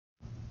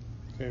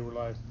Okay, we're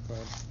live. Go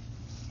ahead.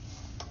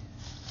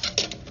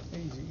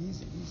 Easy,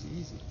 easy, easy,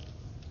 easy.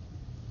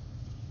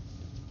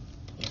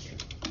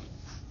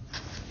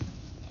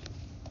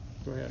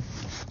 Go ahead.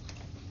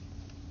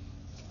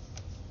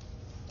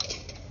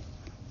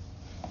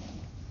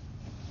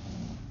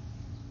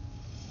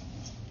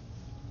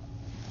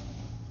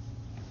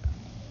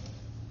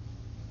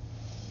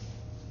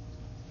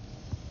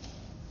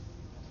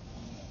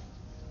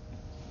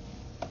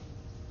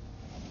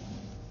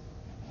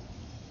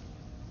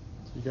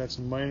 You got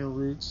some minor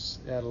roots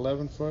at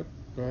 11 foot.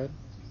 Go ahead.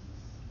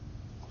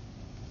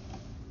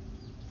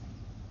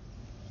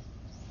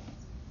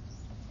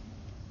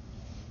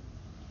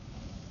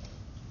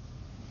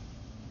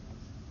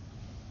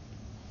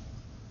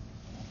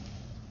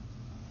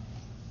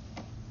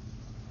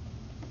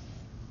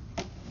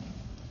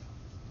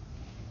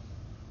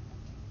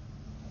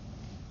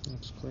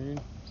 Looks clean.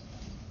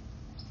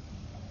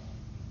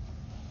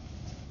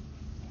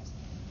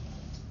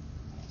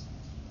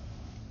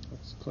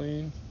 Looks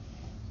clean.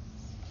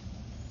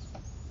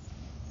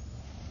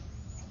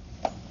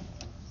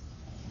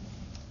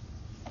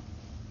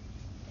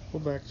 Pull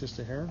back just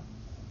a hair.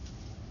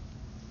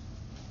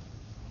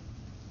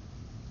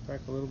 Back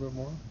a little bit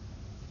more.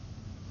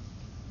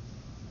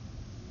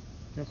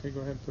 Okay,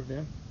 go ahead and put it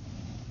in.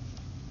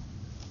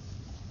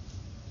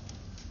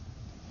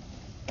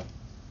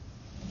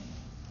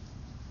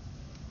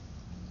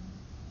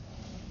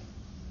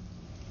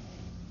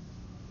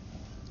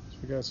 So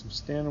we got some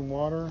standing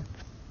water.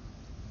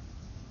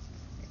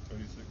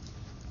 36.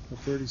 A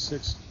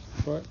 36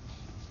 foot.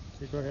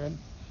 Okay, go ahead.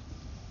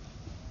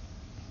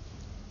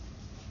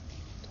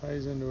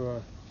 Ties into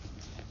a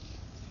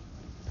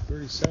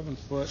 37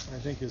 foot, I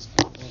think is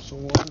also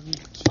 1, 2,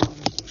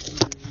 3,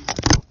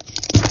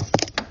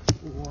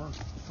 4,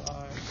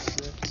 5,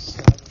 6,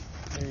 7,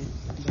 8,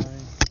 9,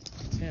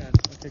 10.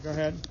 Okay, go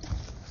ahead.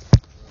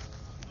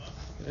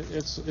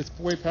 It's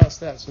way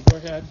past that, so go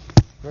ahead.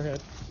 Go ahead.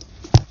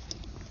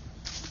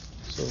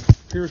 So it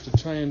appears to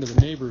tie into the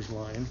neighbor's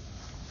line.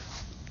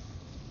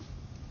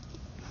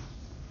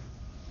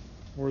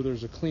 Or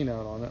there's a clean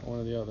out on it, one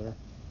or the other.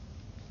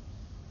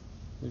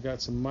 We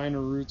got some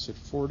minor roots at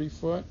 40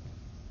 foot.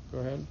 Go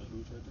ahead. That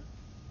roots right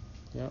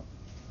there? Yeah.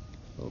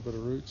 A little bit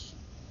of roots.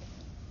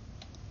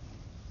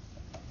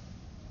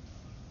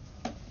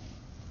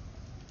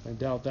 I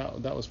doubt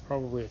that was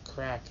probably a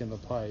crack in the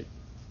pipe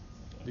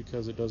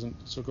because it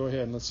doesn't. So go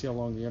ahead and let's see how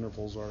long the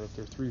intervals are. If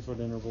they're 3 foot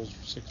intervals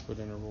or 6 foot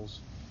intervals.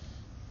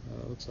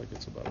 It looks like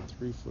it's about a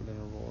 3 foot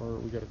interval, or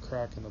we got a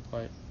crack in the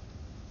pipe.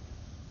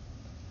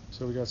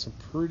 So we got some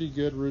pretty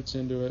good roots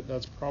into it.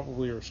 That's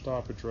probably our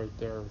stoppage right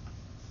there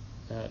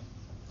at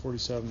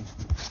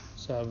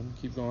 47.7.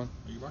 Keep going.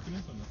 Are you rocking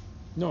this or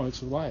no? No,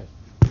 it's live.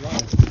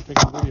 Live. Taking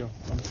a video.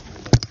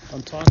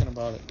 I'm talking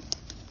about it.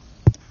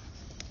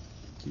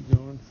 Keep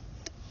going.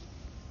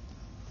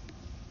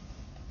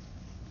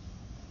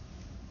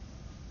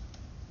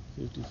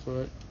 $50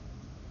 foot.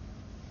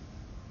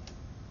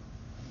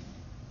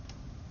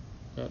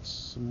 Got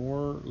some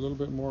more, a little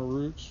bit more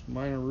roots,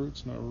 minor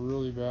roots, not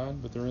really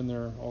bad, but they're in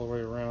there all the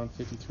way around.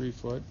 53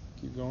 foot.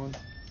 Keep going.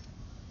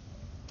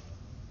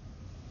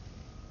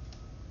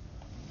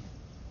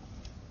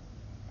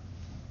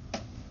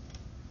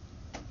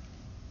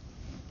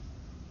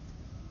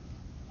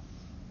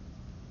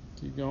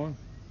 Keep going.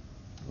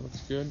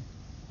 Looks good.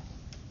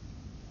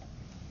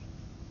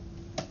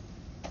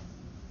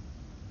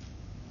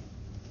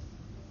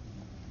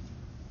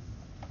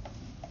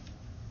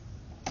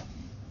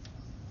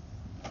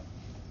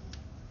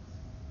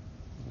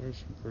 There's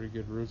some pretty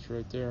good roots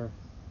right there.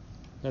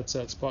 That's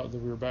that spot that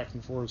we were back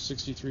and forth.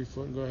 63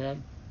 foot. Go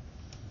ahead.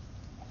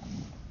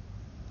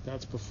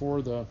 That's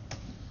before the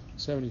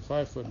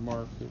 75 foot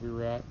mark that we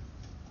were at.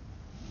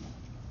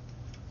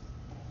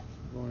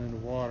 Going into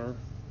water.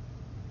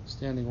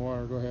 Standing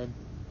water. Go ahead.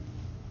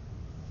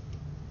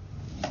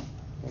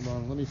 Hold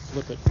on. Let me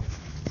flip it.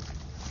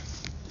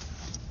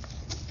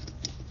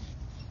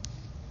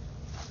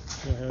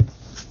 Go ahead.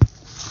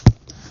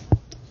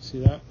 See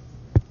that?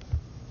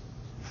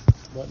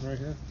 Button right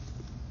here.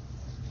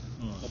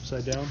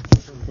 Upside down.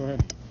 Go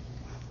ahead.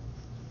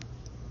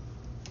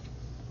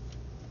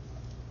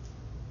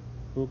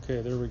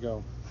 Okay, there we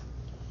go.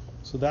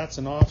 So that's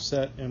an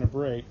offset and a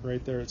break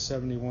right there at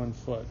 71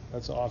 foot.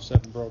 That's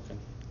offset and broken.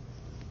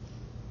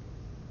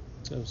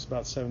 So it's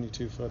about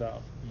 72 foot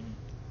out.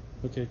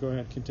 Okay, go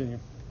ahead, continue.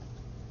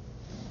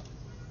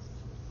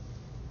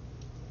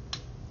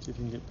 See if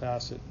you can get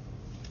past it.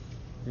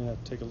 You're going to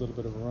have to take a little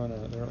bit of a run at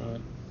it there.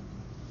 Right?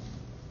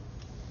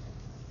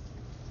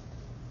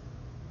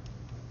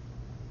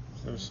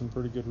 There's some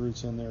pretty good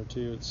roots in there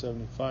too at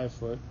 75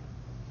 foot.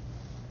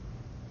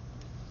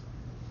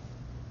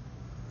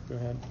 Go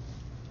ahead.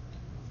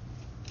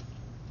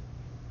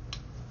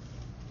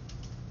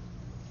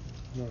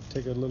 You're going to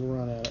take a little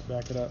run at it,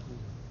 back it up.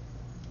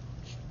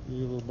 Give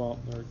you a little bump,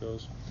 there it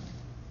goes.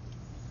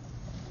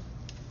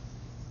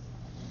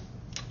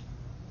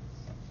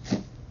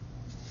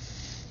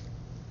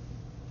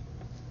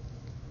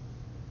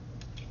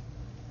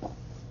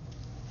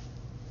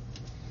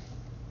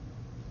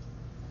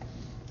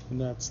 And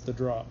that's the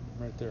drop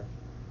right there.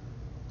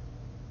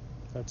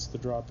 That's the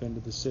drop into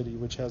the city,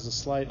 which has a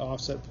slight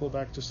offset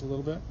pullback just a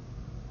little bit.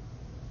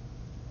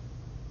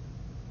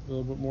 A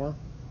little bit more.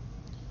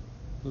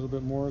 A little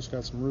bit more. It's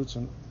got some roots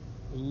and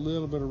a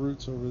little bit of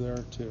roots over there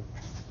too.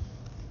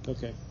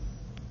 Okay.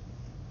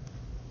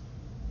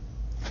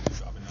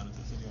 Dropping down into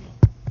the city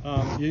or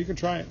no? Yeah, you can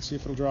try it. See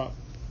if it'll drop.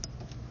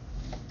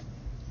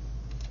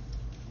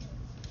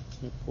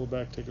 Pull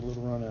back, take a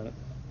little run at it.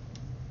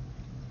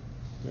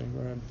 Okay,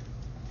 go ahead.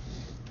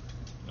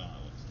 No,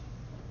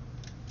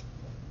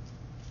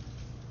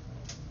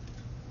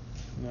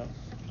 No.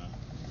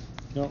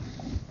 no. No.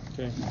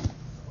 Okay.